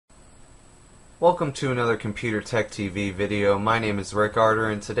Welcome to another Computer Tech TV video. My name is Rick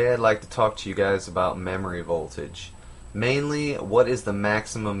Arter, and today I'd like to talk to you guys about memory voltage. Mainly, what is the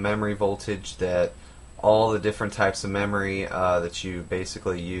maximum memory voltage that all the different types of memory that you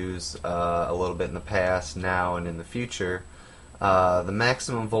basically use a little bit in the past, now, and in the future. The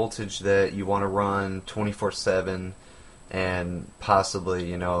maximum voltage that you want to run 24/7 and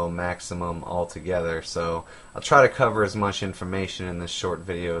possibly, maximum altogether. So I'll try to cover as much information in this short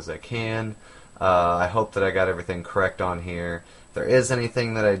video as I can. I hope that I got everything correct on here. If there is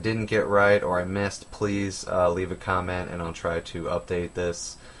anything that I didn't get right or I missed, please leave a comment and I'll try to update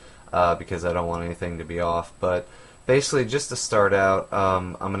this because I don't want anything to be off. But basically, just to start out,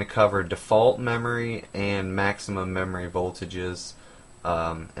 I'm going to cover default memory and maximum memory voltages,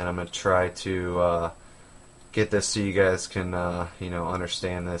 and I'm going to try to get this so you guys can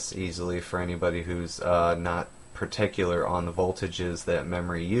understand this easily for anybody who's not particular on the voltages that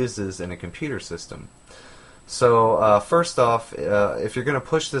memory uses in a computer system. So first off, if you're going to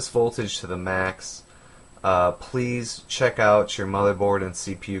push this voltage to the max, please check out your motherboard and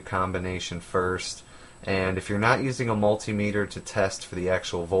CPU combination first. And if you're not using a multimeter to test for the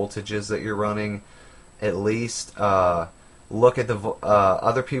actual voltages that you're running, at least look at the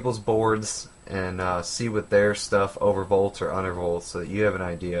other people's boards and see what their stuff overvolts or undervolts so that you have an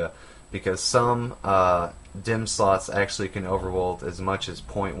idea, because some DIMM slots actually can overvolt as much as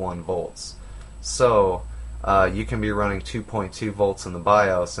 0.1 volts. So you can be running 2.2 volts in the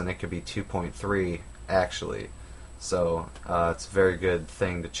BIOS and it could be 2.3 actually. So it's a very good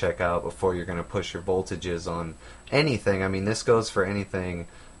thing to check out before you're going to push your voltages on anything. I mean, this goes for anything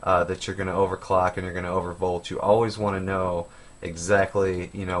that you're going to overclock and you're going to overvolt. You always want to know exactly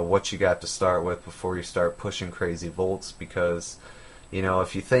what you got to start with before you start pushing crazy volts, because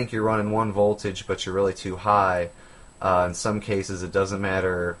if you think you're running one voltage but you're really too high, in some cases it doesn't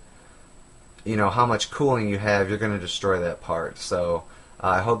matter how much cooling you have, you're going to destroy that part. So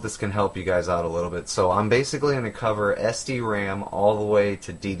I hope this can help you guys out a little bit. So I'm basically going to cover SDRAM all the way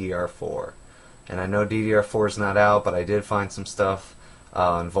to DDR4. And I know DDR4 is not out, but I did find some stuff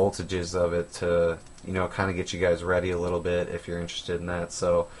on voltages of it to kind of get you guys ready a little bit if you're interested in that.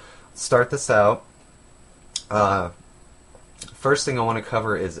 So let's start this out. First thing I want to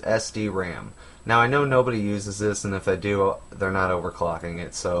cover is SDRAM. Now I know nobody uses this, and if they do, they're not overclocking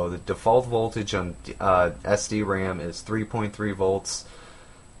it. So the default voltage on SDRAM is 3.3 volts.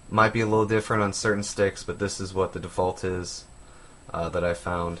 Might be a little different on certain sticks, but this is what the default is that I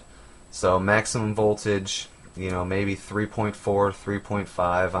found. So maximum voltage, maybe 3.4,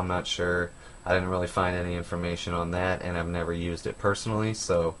 3.5, I'm not sure. I didn't really find any information on that, and I've never used it personally,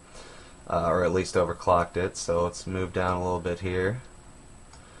 so or at least overclocked it. So let's move down a little bit here.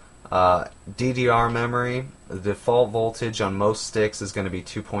 DDR memory, the default voltage on most sticks is going to be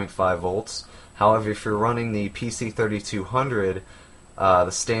 2.5 volts. However, if you're running the PC3200,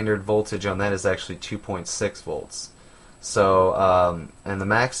 the standard voltage on that is actually 2.6 volts. So, and the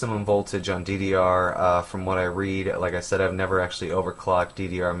maximum voltage on DDR, from what I read, like I said, I've never actually overclocked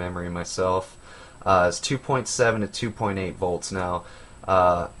DDR memory myself, is 2.7 to 2.8 volts. Now,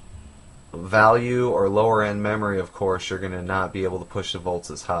 value or lower end memory, of course, you're going to not be able to push the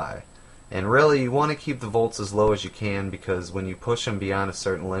volts as high. And really, you want to keep the volts as low as you can, because when you push them beyond a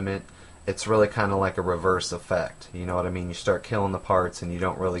certain limit, it's really kind of like a reverse effect. You know what I mean? You start killing the parts and you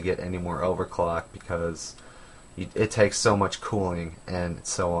don't really get any more overclock because it takes so much cooling and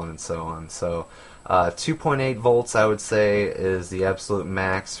so on and so on. So 2.8 volts, I would say, is the absolute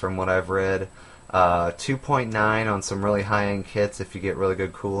max from what I've read. 2.9 on some really high-end kits if you get really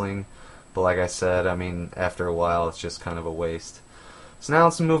good cooling. But like I said, I mean, after a while it's just kind of a waste. So now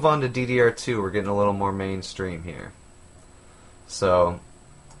let's move on to DDR2. We're getting a little more mainstream here. So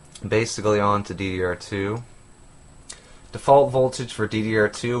basically on to DDR2. Default voltage for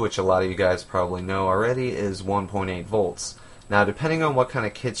DDR2, which a lot of you guys probably know already, is 1.8 volts. Now, depending on what kind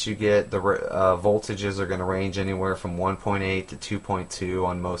of kits you get, the voltages are going to range anywhere from 1.8 to 2.2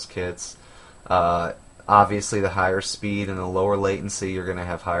 on most kits. Obviously, the higher speed and the lower latency, you're going to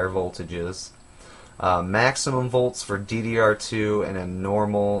have higher voltages. Maximum volts for DDR2 in a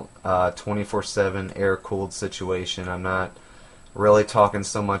normal 24/7 air-cooled situation. I'm not really talking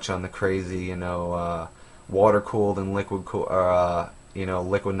so much on the crazy, water-cooled and liquid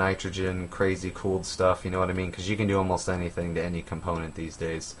nitrogen, crazy cooled stuff, you know what I mean? Because you can do almost anything to any component these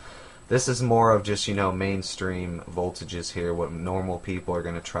days. This is more of just, mainstream voltages here, what normal people are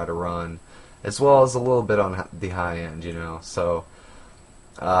going to try to run, as well as a little bit on the high end, So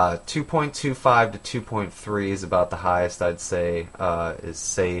 2.25 to 2.3 is about the highest I'd say is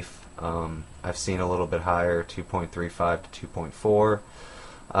safe. I've seen a little bit higher, 2.35 to 2.4.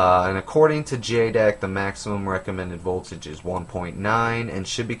 And according to JDAC, the maximum recommended voltage is 1.9 and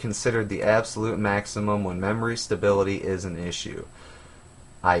should be considered the absolute maximum when memory stability is an issue,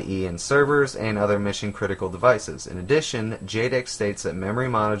 i.e. in servers and other mission-critical devices. In addition, JDAC states that memory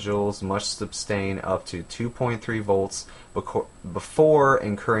modules must sustain up to 2.3 volts before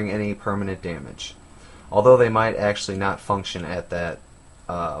incurring any permanent damage, although they might actually not function at that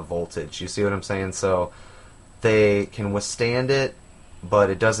voltage. You see what I'm saying? So they can withstand it,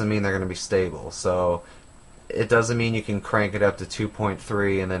 but it doesn't mean they're going to be stable. So it doesn't mean you can crank it up to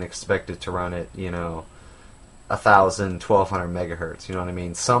 2.3 and then expect it to run at, 1,000, 1,200 megahertz. You know what I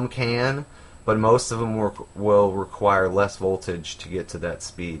mean? Some can, but most of them will require less voltage to get to that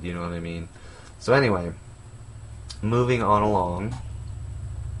speed. You know what I mean? So anyway, moving on along.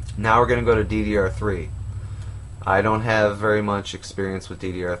 Now we're going to go to DDR3. I don't have very much experience with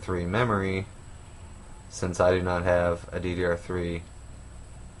DDR3 memory, since I do not have a DDR3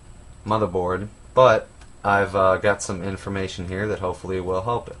 motherboard, but I've got some information here that hopefully will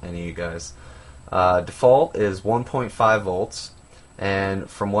help any of you guys. Default is 1.5 volts, and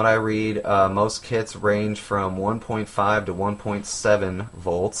from what I read, most kits range from 1.5 to 1.7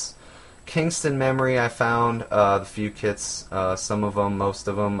 volts. Kingston memory, I found the few kits, some of them, most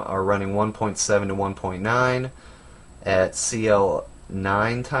of them are running 1.7 to 1.9 at CL9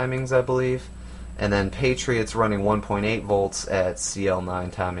 timings, I believe. And then Patriot's running 1.8 volts at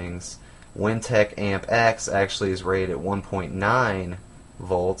CL9 timings. Wintec Amp X actually is rated at 1.9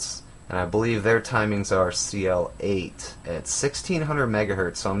 volts, and I believe their timings are CL8 at 1600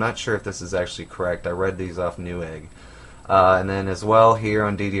 megahertz, so I'm not sure if this is actually correct. I read these off Newegg. And then as well here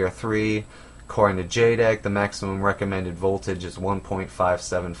on DDR3, according to JDAC, the maximum recommended voltage is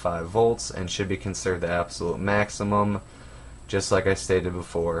 1.575 volts and should be considered the absolute maximum, just like I stated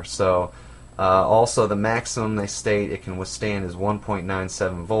before. So also the maximum they state it can withstand is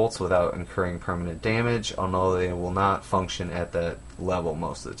 1.97 volts without incurring permanent damage, although they will not function at that level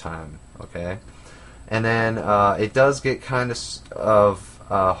most of the time. Okay, and then it does get kind of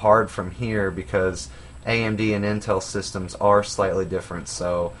hard from here because AMD and Intel systems are slightly different.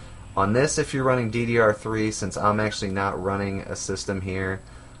 So on this, if you're running DDR3, since I'm actually not running a system here,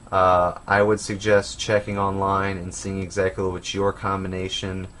 I would suggest checking online and seeing exactly what your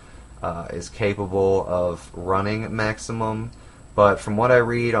combination is capable of running maximum. But from what I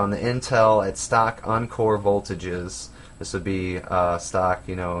read on the Intel at stock Encore voltages, this would be stock,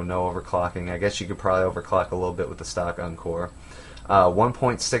 no overclocking. I guess you could probably overclock a little bit with the stock Encore.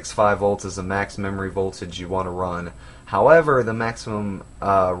 1.65 volts is the max memory voltage you want to run. However, the maximum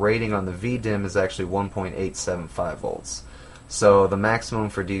rating on the VDIMM is actually 1.875 volts. So the maximum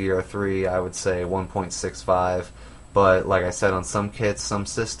for DDR3, I would say 1.65. But like I said, on some kits, some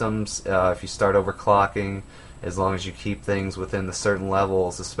systems, if you start overclocking, as long as you keep things within the certain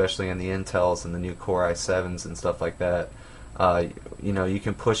levels, especially in the Intels and the new Core i7s and stuff like that, you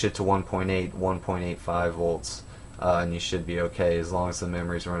can push it to 1.8, 1.85 volts, and you should be okay as long as the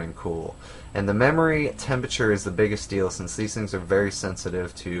memory's running cool. And the memory temperature is the biggest deal, since these things are very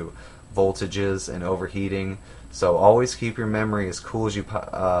sensitive to voltages and overheating. So always keep your memory as cool as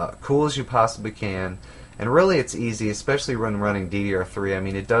you possibly can. And really it's easy, especially when running DDR3. I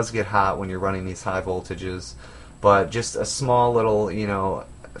mean, it does get hot when you're running these high voltages, but just a small little,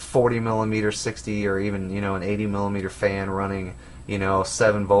 40 millimeter, 60, or even, an 80 millimeter fan running,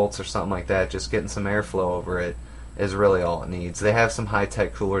 7 volts or something like that, just getting some airflow over it is really all it needs. They have some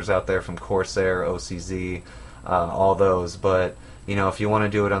high-tech coolers out there from Corsair, OCZ, all those, but if you want to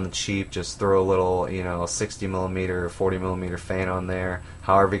do it on the cheap, just throw a little, 60 millimeter or 40 millimeter fan on there.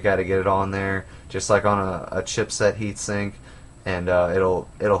 However you got to get it on there, just like on a chipset heatsink, and it'll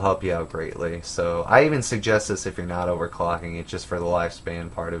help you out greatly. So I even suggest this if you're not overclocking it, just for the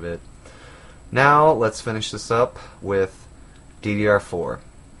lifespan part of it. Now let's finish this up with DDR4.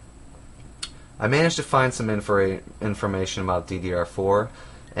 I managed to find some information about DDR4.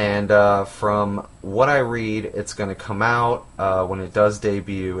 And from what I read, it's going to come out when it does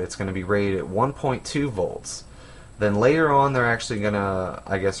debut. It's going to be rated at 1.2 volts. Then later on, they're actually going to,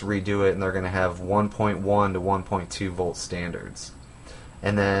 I guess, redo it, and they're going to have 1.1 to 1.2 volt standards.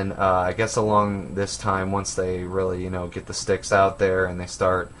 And then I guess along this time, once they really, get the sticks out there and they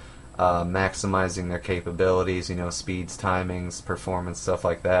start maximizing their capabilities, speeds, timings, performance, stuff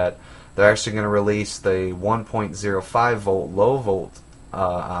like that, they're actually going to release the 1.05 volt low volt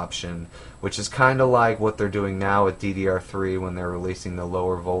option, which is kind of like what they're doing now with DDR3 when they're releasing the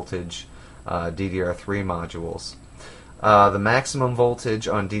lower voltage DDR3 modules. The maximum voltage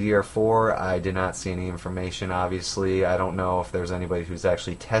on DDR4, I did not see any information, obviously. I don't know if there's anybody who's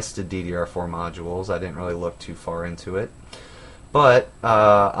actually tested DDR4 modules. I didn't really look too far into it. But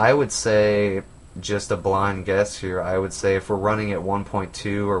I would say, just a blind guess here, I would say if we're running at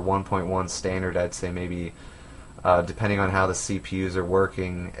 1.2 or 1.1 standard, I'd say maybe, depending on how the CPUs are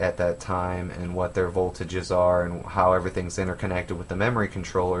working at that time and what their voltages are and how everything's interconnected with the memory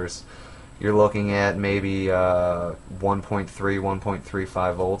controllers, you're looking at maybe 1.3,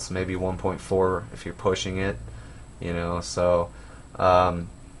 1.35 volts, maybe 1.4 if you're pushing it, you know. So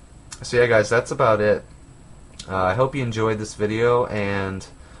yeah, guys, that's about it. I hope you enjoyed this video and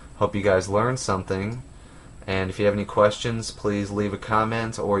hope you guys learned something. And if you have any questions, please leave a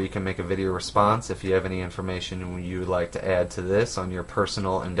comment, or you can make a video response if you have any information you would like to add to this on your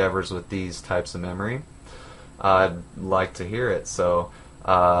personal endeavors with these types of memory. I'd like to hear it. So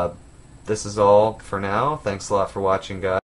this is all for now. Thanks a lot for watching, guys.